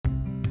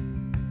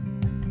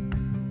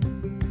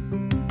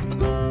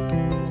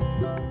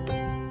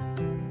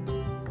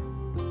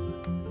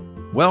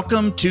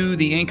Welcome to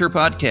the Anchor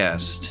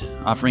Podcast,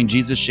 offering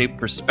Jesus-shaped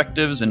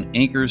perspectives and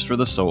anchors for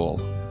the soul.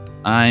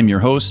 I'm your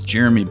host,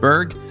 Jeremy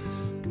Berg,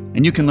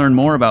 and you can learn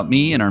more about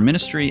me and our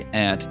ministry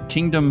at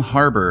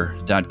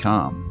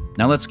kingdomharbor.com.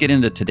 Now let's get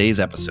into today's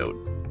episode.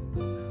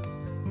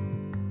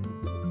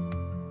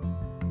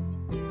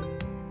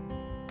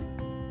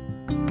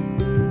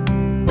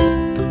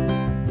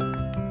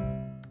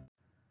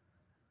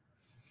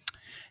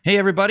 Hey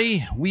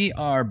everybody, we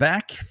are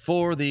back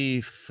for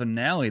the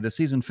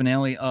season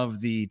finale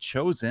of The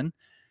Chosen.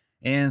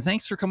 And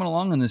thanks for coming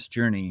along on this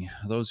journey.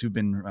 Those who've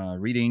been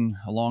reading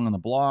along on the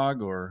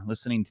blog or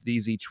listening to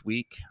these each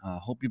week,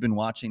 hope you've been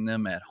watching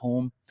them at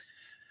home.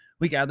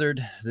 We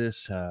gathered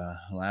this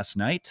last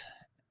night,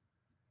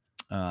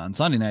 on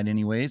Sunday night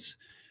anyways,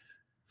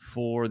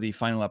 for the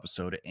final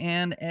episode.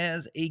 And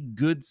as a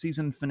good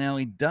season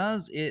finale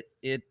does, it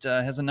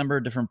has a number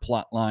of different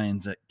plot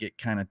lines that get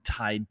kind of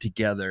tied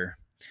together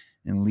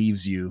and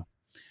leaves you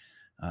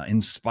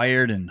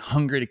inspired and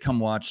hungry to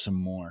come watch some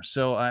more.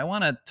 So I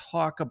want to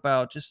talk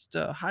about, just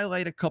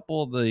highlight a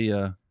couple of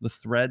the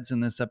threads in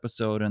this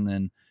episode, and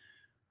then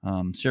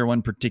share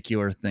one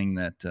particular thing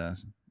that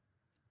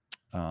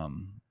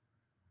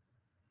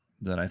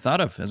that I thought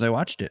of as I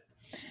watched it.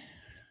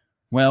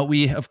 Well,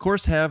 we of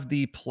course have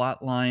the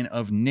plot line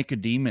of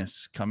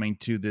Nicodemus coming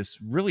to this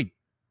really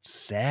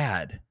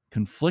sad,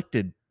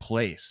 conflicted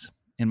place.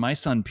 And my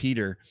son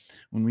Peter,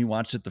 when we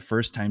watched it the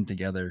first time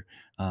together,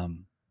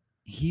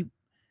 he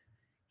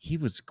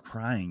was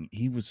crying.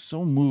 He was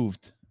so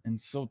moved and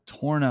so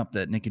torn up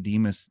that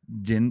Nicodemus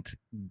didn't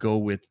go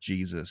with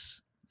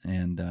Jesus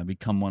and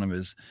become one of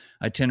his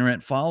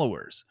itinerant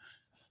followers.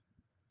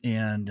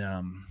 And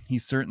he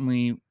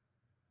certainly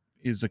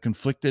is a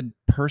conflicted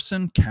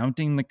person,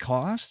 counting the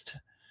cost.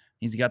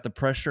 He's got the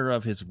pressure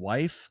of his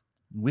wife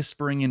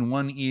whispering in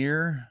one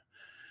ear,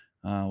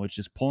 which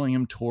is pulling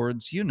him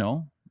towards,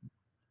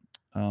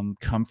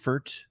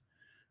 comfort,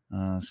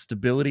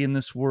 stability in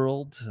this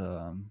world,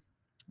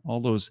 all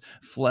those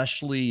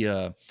fleshly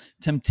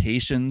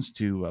temptations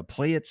to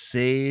play it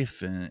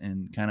safe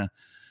and kind of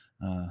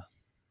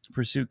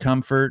pursue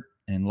comfort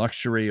and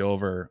luxury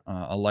over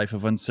a life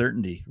of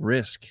uncertainty,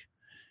 risk,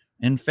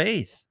 and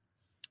faith.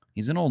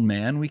 He's an old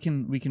man. We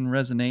can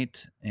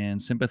resonate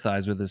and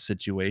sympathize with his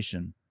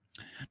situation.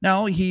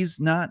 Now, he's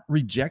not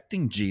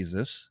rejecting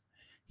Jesus.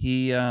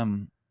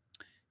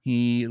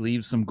 He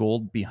leaves some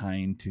gold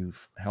behind to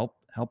help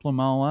them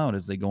all out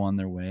as they go on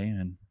their way.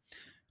 And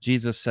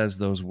Jesus says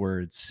those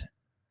words,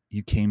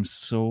 "You came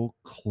so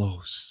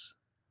close."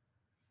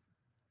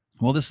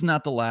 Well, this is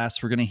not the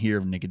last we're going to hear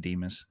of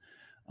Nicodemus,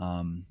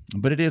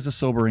 but it is a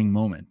sobering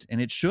moment, and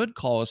it should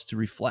call us to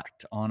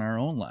reflect on our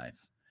own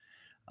life.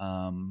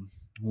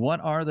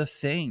 What are the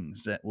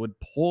things that would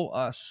hold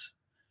us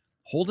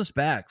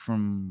back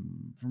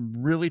from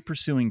really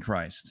pursuing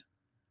Christ?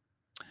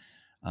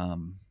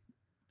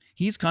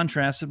 He's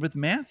contrasted with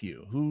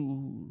Matthew,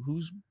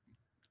 who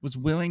was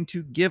willing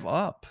to give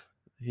up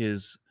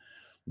his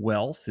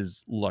wealth,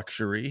 his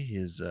luxury,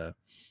 his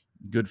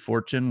good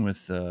fortune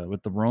with the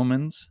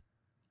Romans.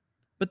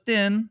 But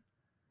then,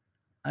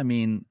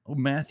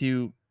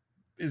 Matthew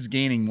is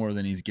gaining more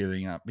than he's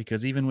giving up,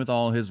 because even with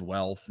all his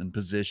wealth and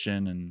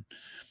position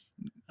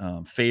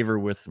and favor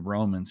with the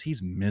Romans,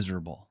 he's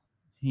miserable.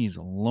 He's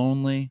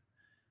lonely,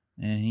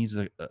 and he's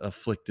an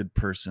afflicted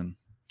person.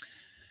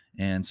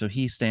 And so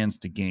he stands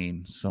to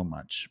gain so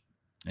much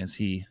as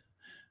he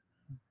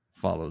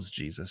follows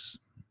Jesus.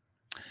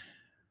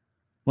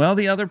 Well,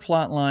 the other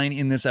plot line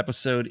in this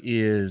episode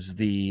is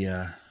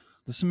the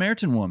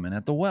Samaritan woman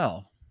at the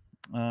well.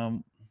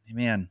 One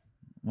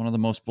of the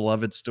most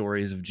beloved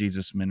stories of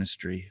Jesus'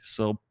 ministry,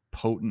 so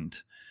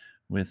potent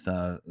with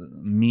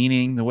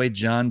meaning. The way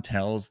John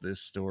tells this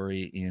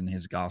story in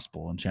his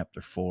gospel in chapter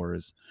 4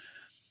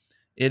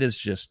 is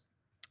just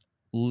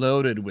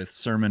loaded with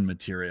sermon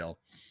material.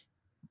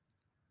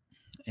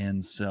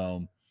 And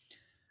so,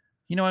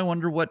 I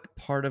wonder what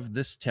part of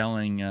this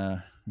telling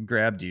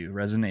grabbed you,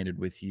 resonated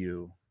with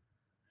you.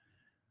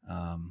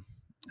 I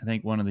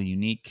think one of the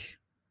unique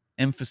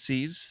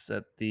emphases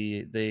that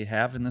they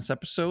have in this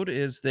episode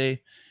is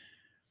they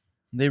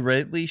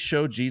rightly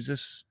show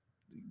Jesus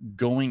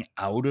going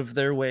out of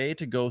their way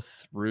to go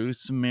through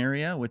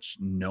Samaria, which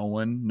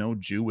no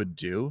Jew would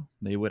do.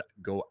 They would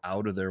go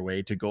out of their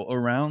way to go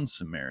around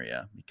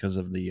Samaria because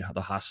of the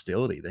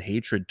hostility, the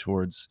hatred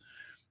towards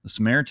the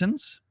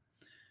Samaritans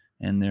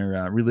and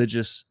their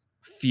religious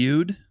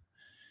feud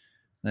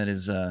that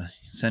is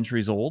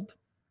centuries old.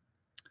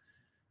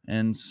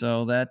 And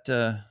so that,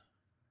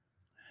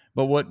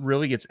 but what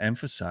really gets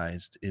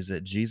emphasized is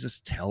that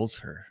Jesus tells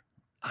her,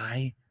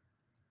 I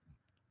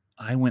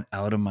went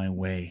out of my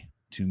way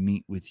to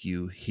meet with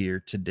you here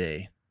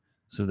today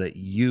so that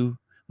you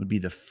would be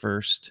the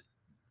first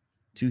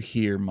to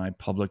hear my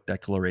public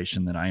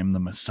declaration that I am the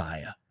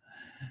Messiah.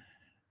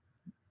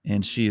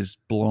 And she is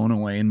blown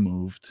away and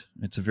moved.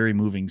 It's a very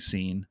moving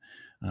scene.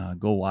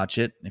 Go watch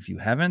it if you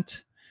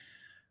haven't.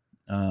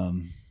 I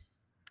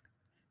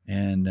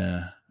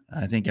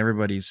think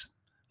everybody's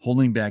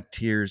holding back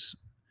tears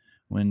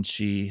when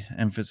she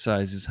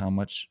emphasizes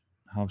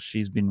how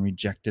she's been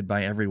rejected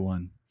by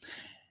everyone.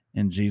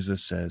 And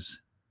Jesus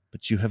says,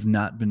 "But you have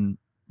not been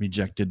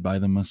rejected by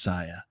the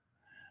Messiah."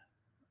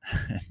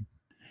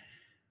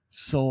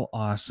 So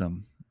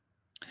awesome.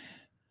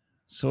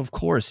 So, of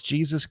course,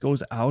 Jesus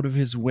goes out of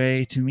his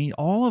way to meet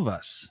all of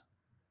us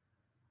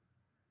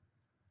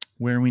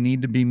where we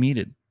need to be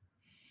meted,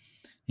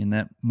 in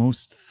that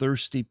most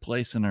thirsty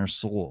place in our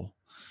soul,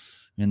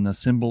 in the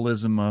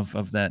symbolism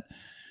of that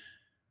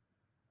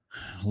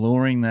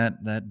lowering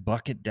that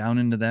bucket down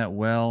into that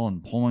well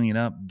and pulling it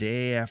up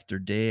day after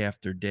day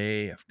after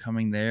day, of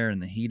coming there in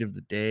the heat of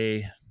the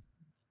day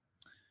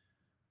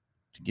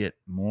to get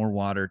more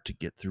water to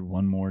get through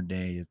one more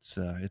day. It's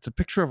a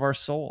picture of our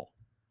soul.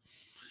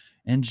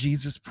 And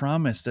Jesus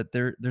promised that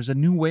there's a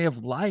new way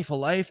of life, a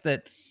life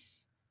that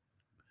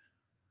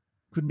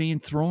could mean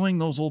throwing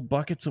those old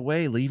buckets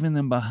away, leaving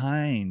them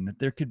behind, that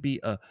there could be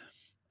a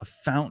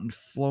fountain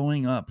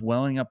flowing up,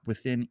 welling up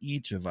within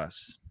each of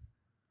us,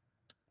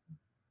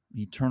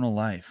 eternal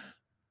life,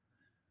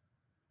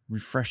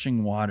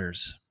 refreshing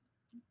waters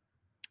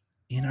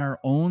in our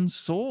own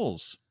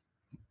souls.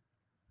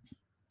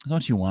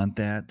 Don't you want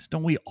that?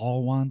 Don't we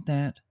all want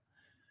that?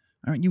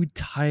 Aren't you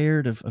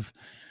tired of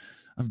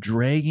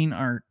dragging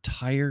our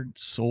tired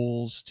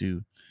souls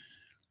to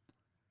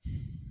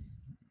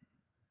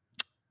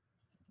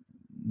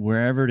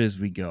wherever it is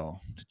we go,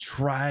 to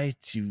try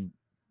to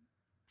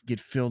get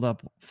filled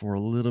up for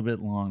a little bit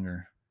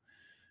longer?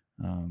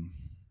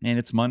 And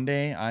it's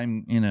Monday.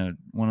 I'm in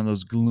one of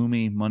those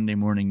gloomy Monday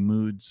morning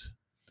moods,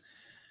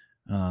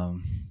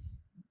 um,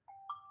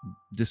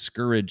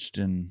 discouraged,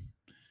 and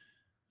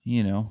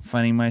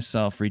finding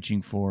myself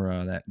reaching for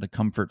the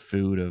comfort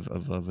food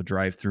of a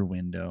drive-through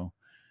window,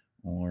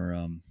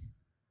 or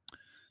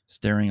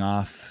staring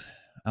off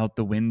out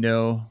the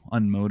window,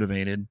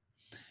 unmotivated,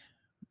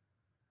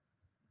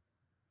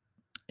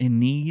 in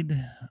need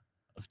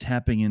of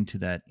tapping into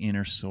that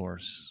inner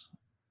source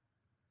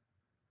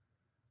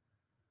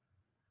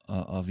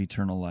of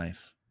eternal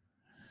life.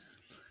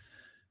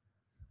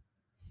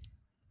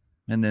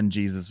 And then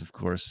Jesus, of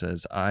course,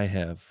 says, "I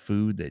have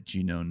food that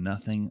you know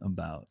nothing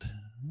about."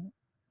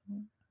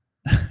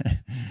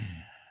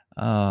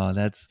 Oh,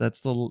 that's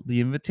the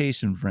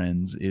invitation,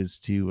 friends, is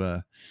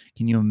to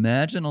can you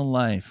imagine a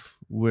life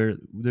where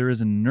there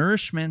is a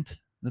nourishment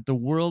that the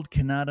world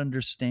cannot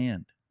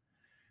understand?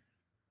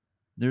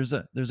 There's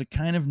a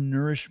kind of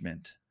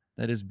nourishment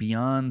that is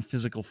beyond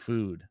physical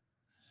food.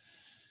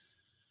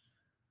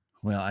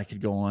 Well, I could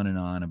go on and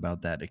on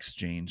about that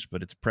exchange,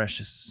 but it's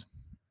precious,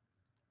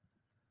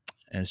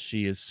 as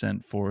she is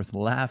sent forth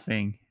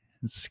laughing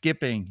and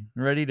skipping,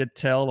 ready to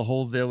tell the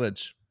whole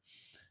village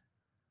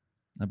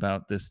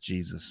about this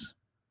Jesus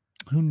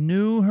who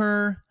knew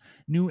her,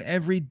 knew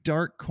every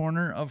dark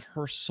corner of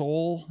her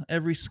soul,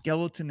 every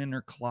skeleton in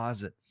her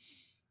closet,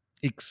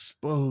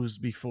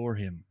 exposed before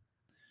him,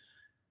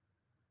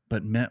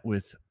 but met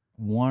with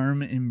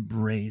warm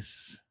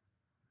embrace,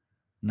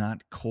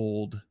 not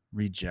cold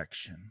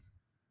rejection.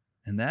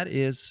 And that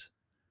is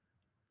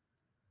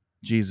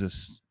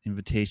Jesus'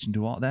 invitation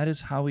to all. That is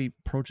how he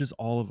approaches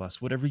all of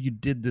us. Whatever you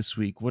did this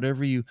week,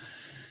 whatever you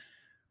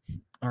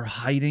are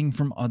hiding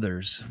from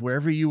others,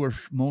 wherever you are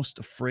most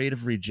afraid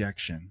of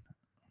rejection,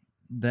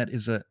 that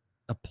is a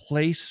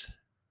place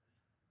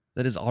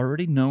that is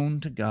already known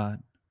to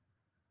God.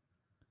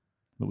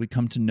 But we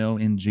come to know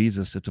in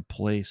Jesus, it's a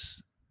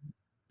place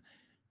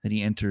that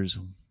he enters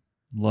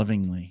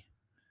lovingly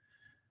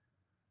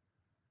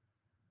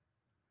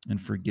and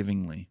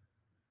forgivingly.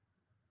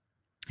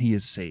 He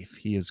is safe.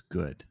 He is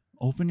good.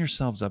 Open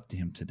yourselves up to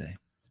him today.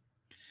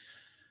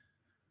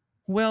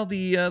 Well,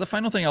 the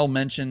final thing I'll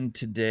mention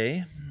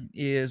today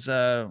is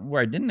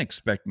where I didn't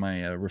expect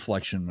my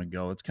reflection would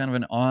go. It's kind of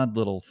an odd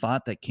little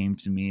thought that came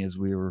to me as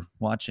we were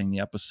watching the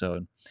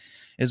episode,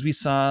 as we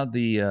saw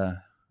the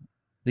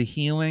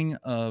healing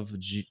of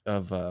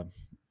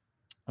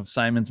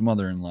Simon's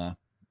mother-in-law,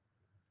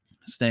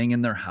 staying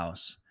in their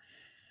house.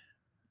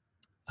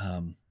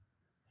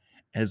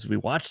 As we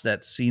watched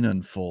that scene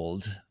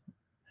unfold,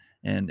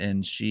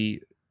 and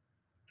she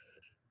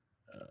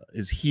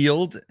is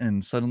healed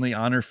and suddenly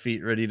on her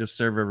feet, ready to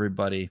serve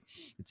everybody.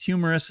 It's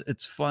humorous,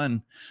 it's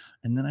fun.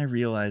 And then I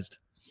realized,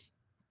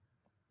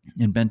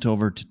 and bent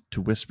over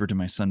to whisper to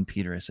my son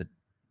Peter, I said,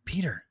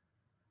 "Peter,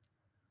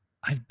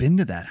 I've been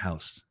to that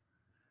house.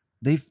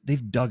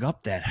 They've dug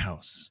up that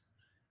house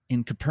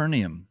in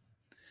Capernaum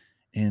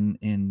in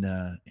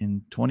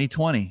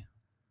 2020,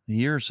 a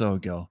year or so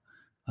ago.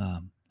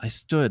 I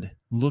stood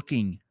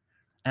looking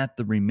at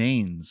the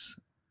remains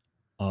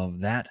of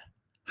that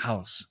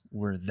house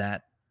where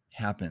that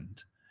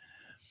happened."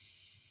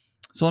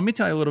 So let me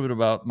tell you a little bit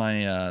about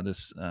my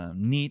this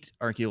neat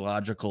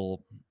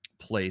archaeological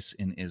place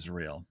in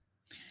Israel.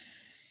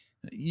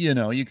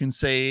 You can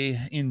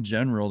say in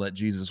general that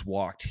Jesus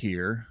walked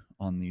here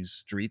on these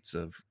streets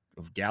of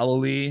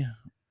Galilee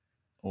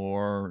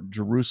or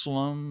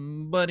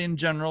Jerusalem, but in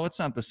general, it's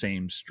not the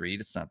same street.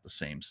 It's not the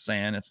same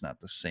sand. It's not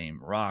the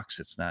same rocks.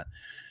 It's not,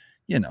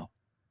 you know,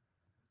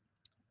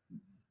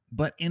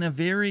 But in a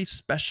very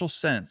special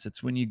sense,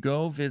 it's when you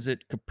go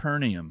visit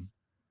Capernaum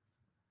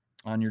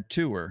on your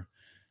tour,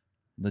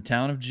 the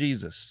town of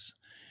Jesus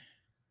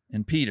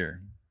and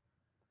Peter,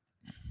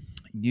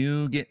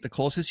 you get the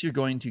closest you're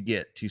going to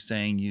get to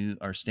saying you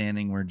are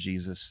standing where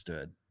Jesus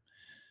stood.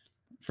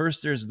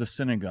 First, there's the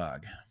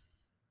synagogue.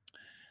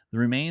 The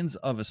remains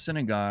of a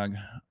synagogue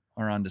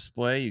are on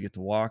display. You get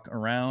to walk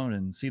around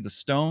and see the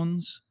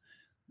stones.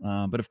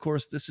 But of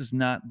course, this is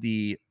not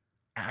the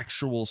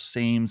actual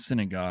same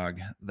synagogue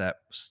that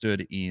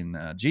stood in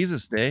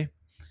Jesus' day.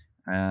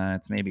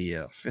 It's maybe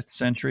a 5th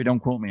century. Don't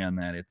quote me on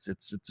that. It's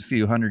a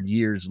few hundred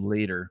years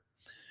later.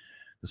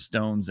 The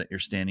stones that you're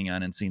standing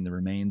on and seeing the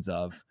remains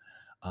of.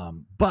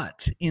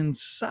 But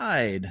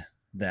inside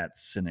that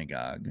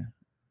synagogue,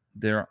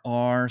 there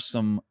are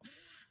some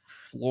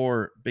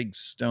big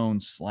stone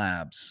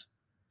slabs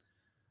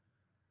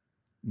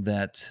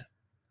that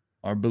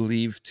are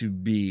believed to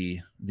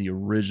be the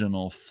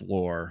original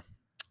floor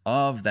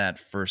of that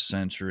 1st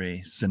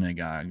century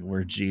synagogue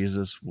where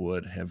Jesus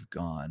would have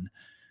gone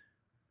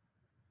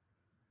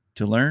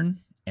to learn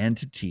and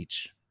to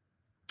teach.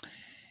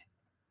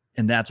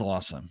 And that's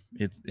awesome.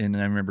 And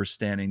I remember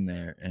standing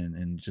there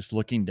and just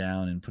looking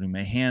down and putting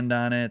my hand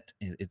on it.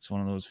 It's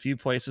one of those few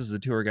places the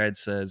tour guide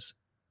says,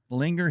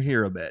 linger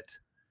here a bit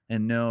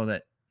and know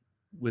that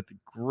with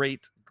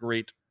great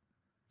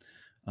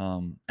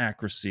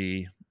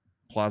accuracy,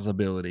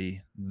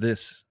 plausibility,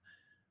 this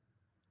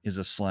is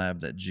a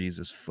slab that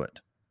Jesus' foot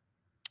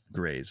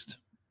grazed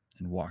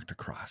and walked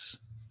across.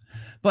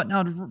 But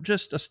now,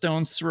 just a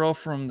stone's throw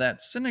from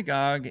that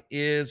synagogue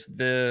is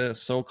the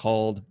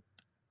so-called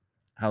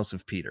House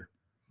of Peter.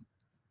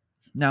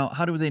 Now,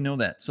 how do they know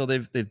that? So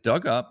they've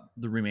dug up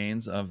the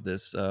remains of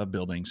this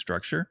building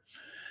structure.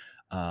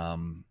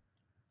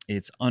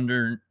 It's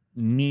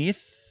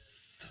underneath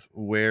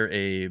where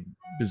a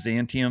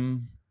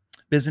Byzantine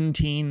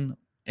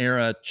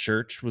era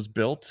church was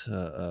built.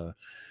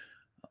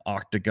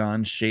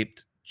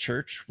 Octagon-shaped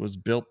church was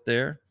built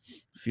there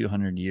a few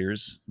hundred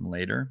years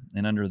later,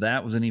 and under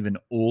that was an even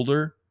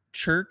older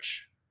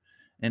church,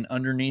 and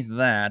underneath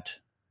that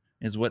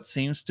is what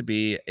seems to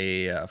be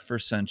a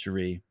 1st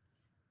century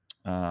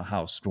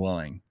house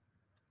dwelling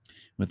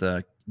with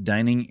a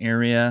dining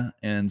area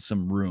and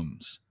some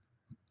rooms.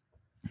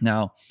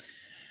 Now,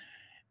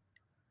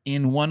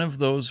 in one of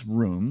those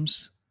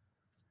rooms,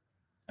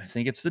 I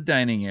think it's the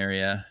dining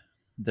area,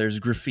 there's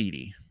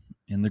graffiti,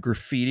 and the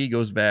graffiti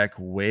goes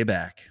way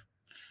back,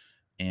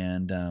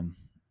 and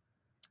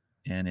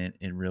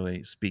it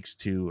really speaks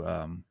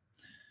to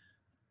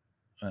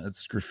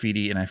it's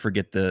graffiti, and I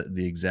forget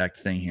the exact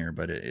thing here,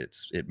 but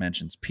it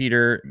mentions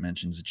Peter, it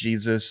mentions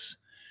Jesus,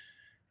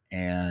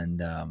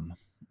 and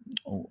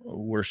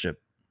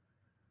worship.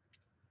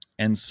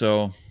 And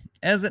so,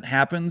 as it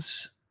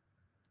happens,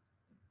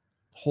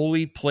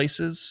 holy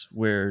places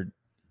where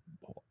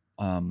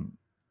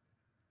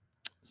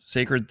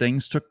sacred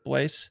things took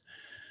place,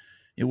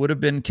 it would have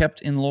been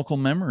kept in local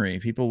memory.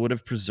 People would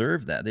have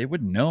preserved that. They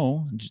would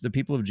know, the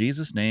people of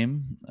Jesus'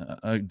 name,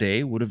 a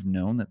day would have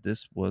known that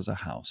this was a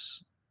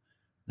house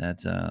that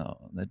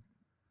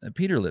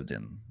Peter lived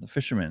in, the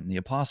fisherman, the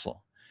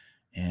apostle.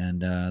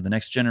 And the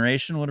next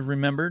generation would have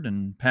remembered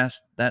and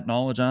passed that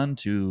knowledge on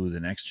to the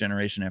next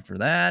generation after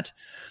that.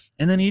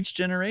 And then each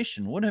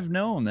generation would have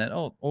known that,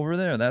 oh, over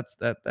there, that's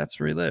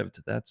where he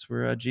lived. That's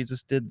where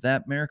Jesus did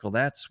that miracle.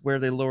 That's where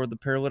they lowered the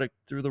paralytic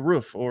through the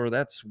roof, or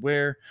that's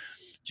where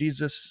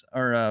Jesus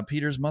or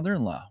Peter's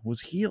mother-in-law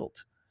was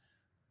healed.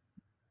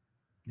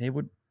 They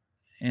would,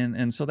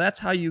 and so that's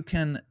how you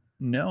can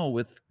know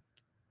with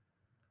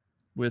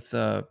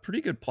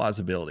pretty good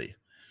plausibility.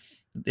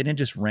 They didn't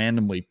just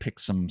randomly pick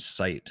some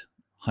site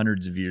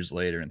hundreds of years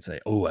later and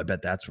say, oh, I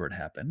bet that's where it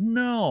happened.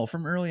 No,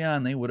 from early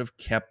on, they would have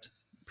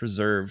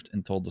preserved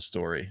and told the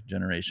story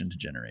generation to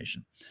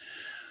generation.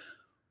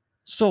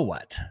 So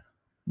what?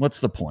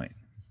 What's the point?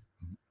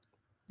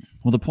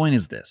 Well, the point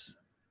is this.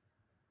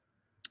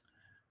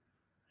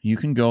 You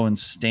can go and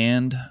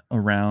stand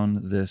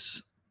around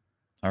this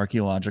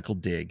archaeological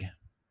dig,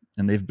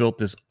 and they've built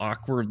this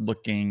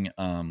awkward-looking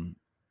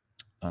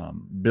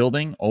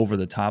building over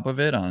the top of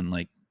it on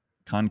like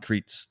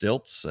concrete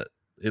stilts.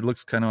 It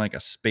looks kind of like a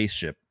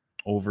spaceship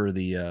over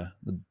the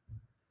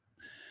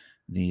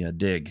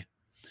dig.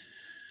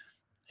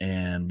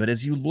 But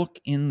as you look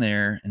in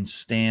there and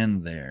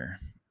stand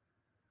there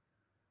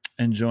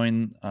and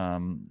join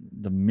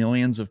the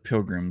millions of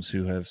pilgrims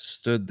who have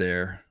stood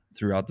there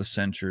throughout the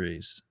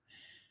centuries,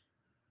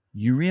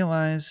 you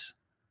realize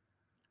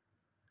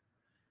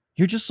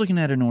you're just looking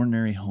at an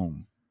ordinary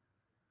home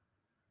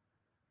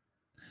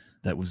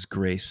that was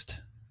graced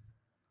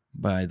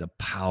by the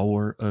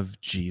power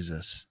of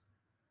Jesus.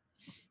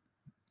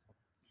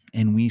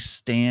 And we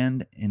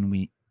stand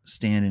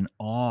in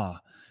awe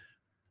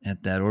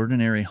at that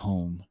ordinary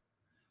home,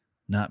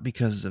 not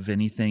because of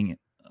anything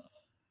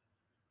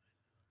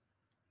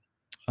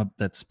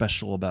that's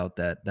special about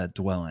that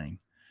dwelling,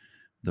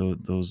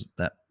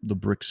 the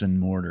bricks and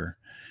mortar.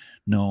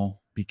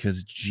 No,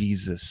 because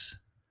Jesus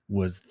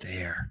was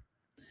there.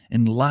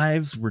 And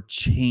lives were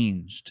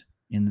changed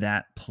in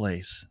that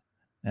place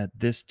at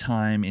this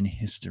time in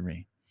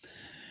history.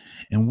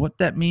 And what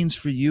that means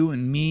for you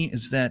and me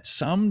is that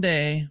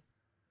someday,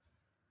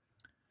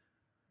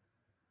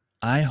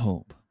 I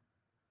hope,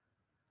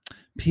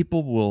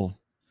 people will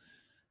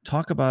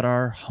talk about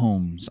our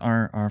homes,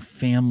 our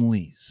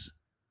families,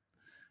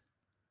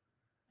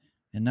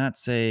 and not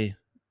say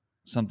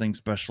something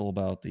special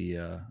about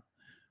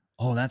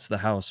oh, that's the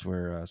house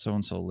where so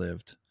and so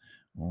lived,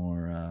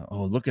 or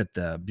oh, look at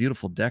the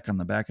beautiful deck on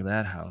the back of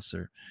that house,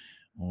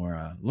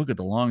 or look at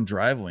the long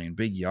driveway and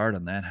big yard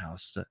on that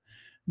house.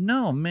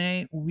 No,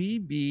 may we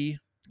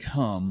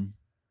become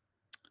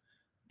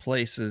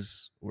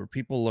places where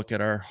people look at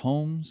our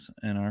homes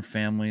and our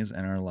families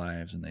and our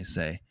lives and they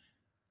say,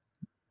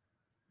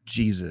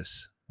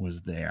 Jesus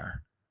was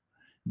there.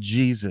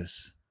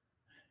 Jesus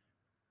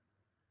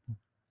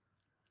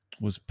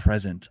was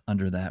present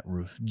under that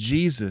roof.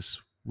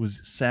 Jesus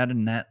was sat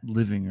in that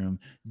living room.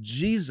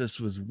 Jesus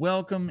was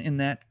welcome in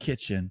that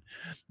kitchen.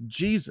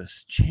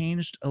 Jesus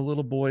changed a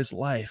little boy's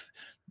life.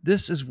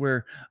 This is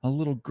where a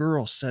little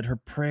girl said her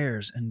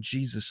prayers and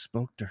Jesus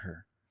spoke to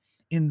her.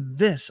 In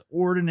this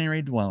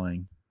ordinary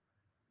dwelling,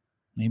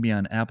 maybe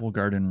on Apple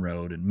Garden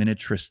Road in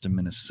Minnetrista,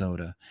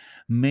 Minnesota,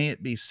 may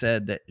it be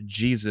said that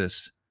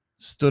Jesus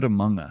stood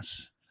among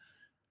us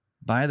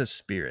by the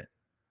Spirit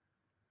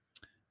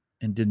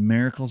and did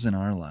miracles in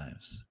our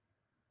lives.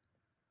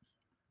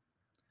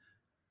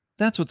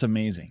 That's what's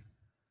amazing,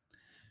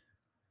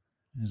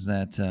 is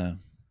that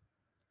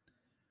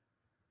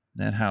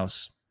that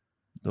house,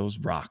 those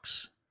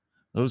rocks,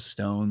 those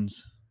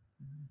stones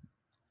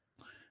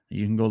that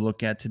you can go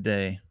look at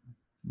today,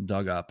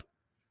 dug up,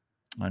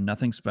 are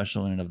nothing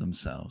special in and of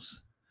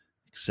themselves,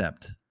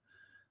 except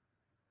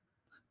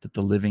that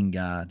the living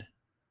God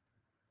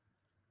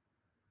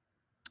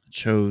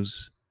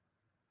chose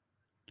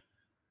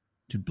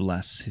to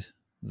bless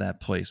that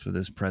place with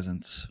his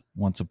presence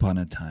once upon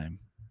a time.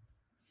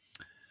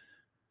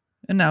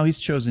 And now he's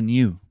chosen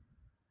you.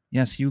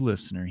 Yes, you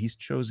listener, he's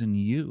chosen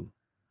you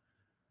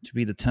to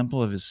be the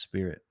temple of his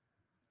Spirit,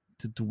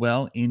 to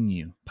dwell in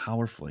you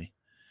powerfully.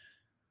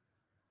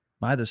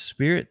 By the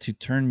Spirit, to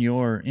turn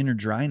your inner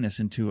dryness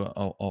into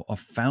a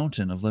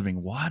fountain of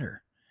living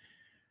water,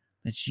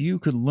 that you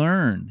could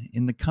learn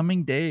in the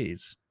coming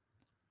days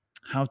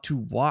how to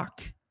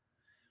walk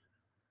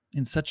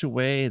in such a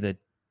way that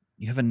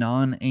you have a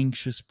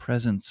non-anxious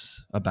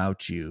presence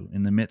about you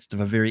in the midst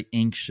of a very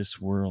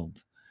anxious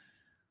world.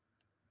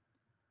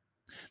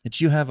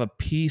 That you have a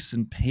peace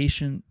and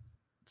patience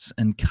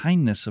and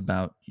kindness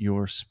about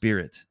your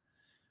spirit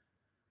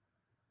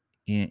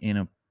in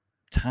a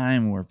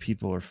time where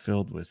people are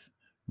filled with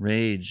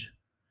rage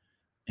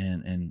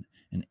and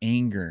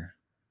anger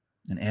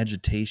and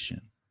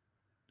agitation.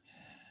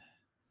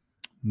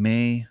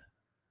 May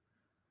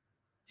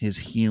his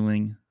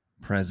healing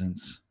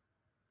presence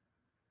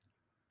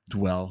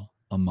dwell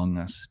among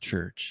us,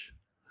 church.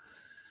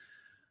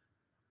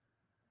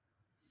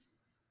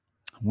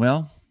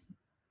 Well,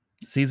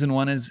 season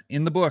 1 is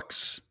in the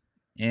books,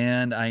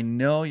 and I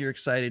know you're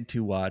excited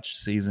to watch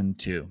season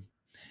 2.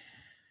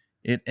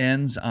 It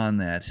ends on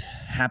that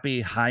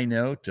happy high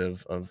note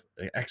of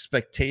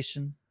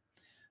expectation.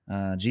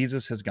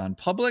 Jesus has gone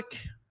public,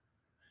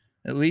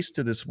 at least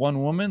to this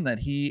one woman that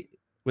he,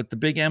 with the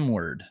big M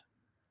word,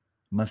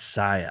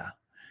 Messiah.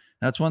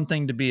 That's one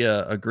thing to be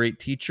a great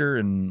teacher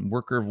and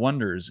worker of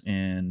wonders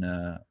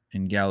in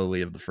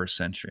Galilee of the first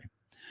century.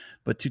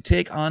 But to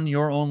take on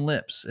your own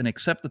lips and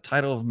accept the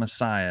title of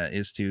Messiah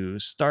is to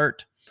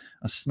start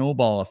a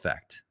snowball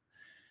effect.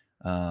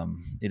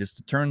 It is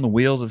to turn the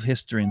wheels of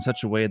history in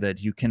such a way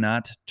that you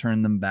cannot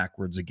turn them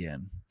backwards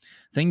again.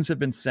 Things have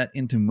been set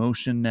into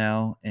motion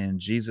now, and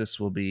Jesus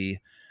will be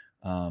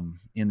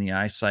in the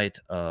eyesight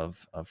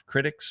of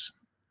critics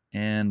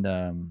and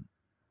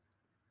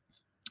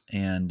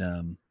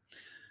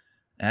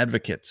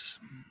advocates.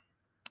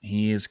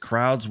 His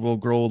crowds will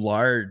grow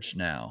large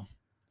now,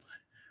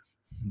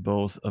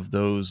 both of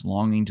those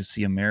longing to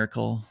see a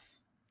miracle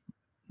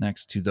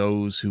next to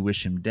those who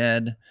wish him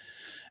dead,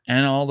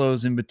 and all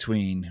those in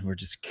between who are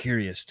just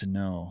curious to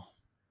know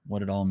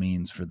what it all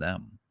means for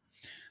them.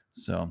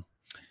 So,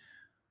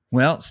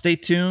 well, stay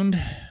tuned.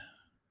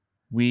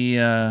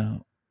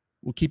 We'll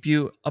keep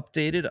you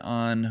updated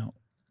on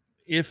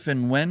if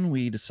and when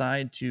we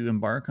decide to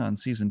embark on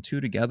season 2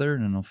 together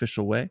in an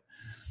official way.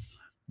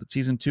 But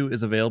season 2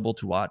 is available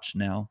to watch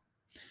now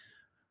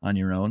on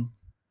your own.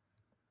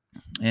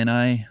 And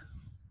I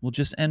will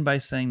just end by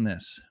saying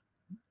this.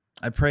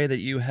 I pray that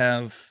you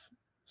have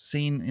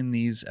seen in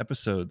these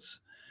episodes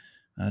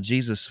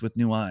Jesus with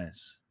new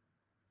eyes,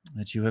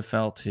 that you have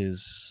felt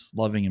his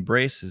loving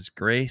embrace, his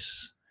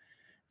grace,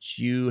 that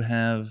you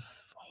have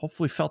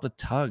hopefully felt a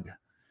tug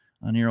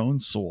on your own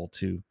soul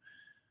to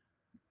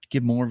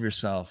give more of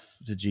yourself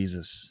to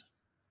Jesus.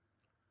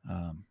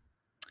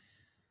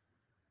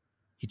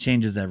 He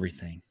changes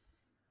everything,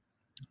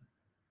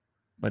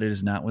 but it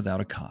is not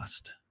without a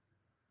cost.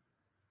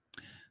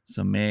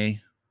 So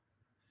may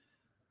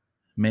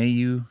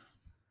you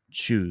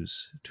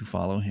choose to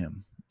follow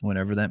him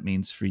whatever that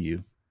means for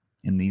you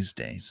in these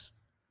days.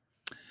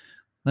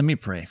 Let me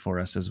pray for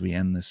us as we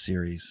end this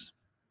series.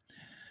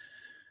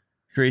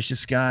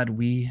 Gracious God,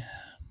 we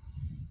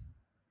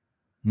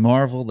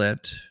marvel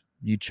that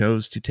you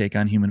chose to take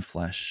on human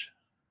flesh,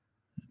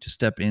 to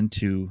step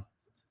into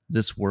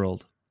this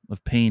world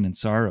of pain and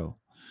sorrow.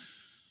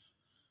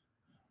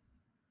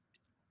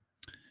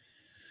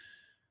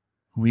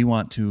 We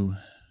want to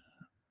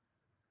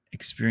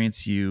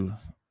experience you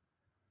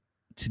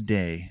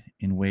today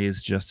in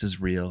ways just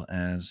as real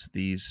as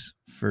these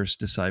first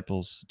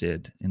disciples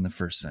did in the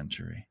first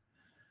century.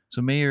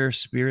 So may your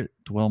Spirit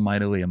dwell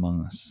mightily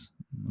among us.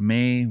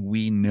 May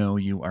we know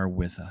you are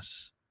with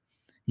us,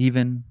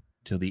 even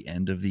till the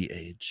end of the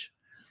age.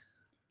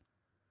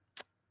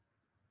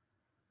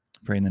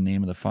 Pray in the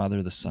name of the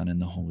Father, the Son,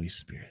 and the Holy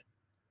Spirit.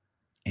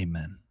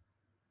 Amen.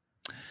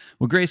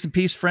 Well, grace and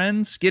peace,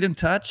 friends. Get in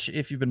touch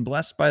if you've been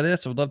blessed by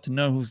this. I would love to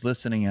know who's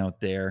listening out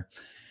there.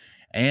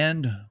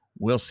 And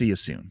we'll see you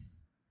soon.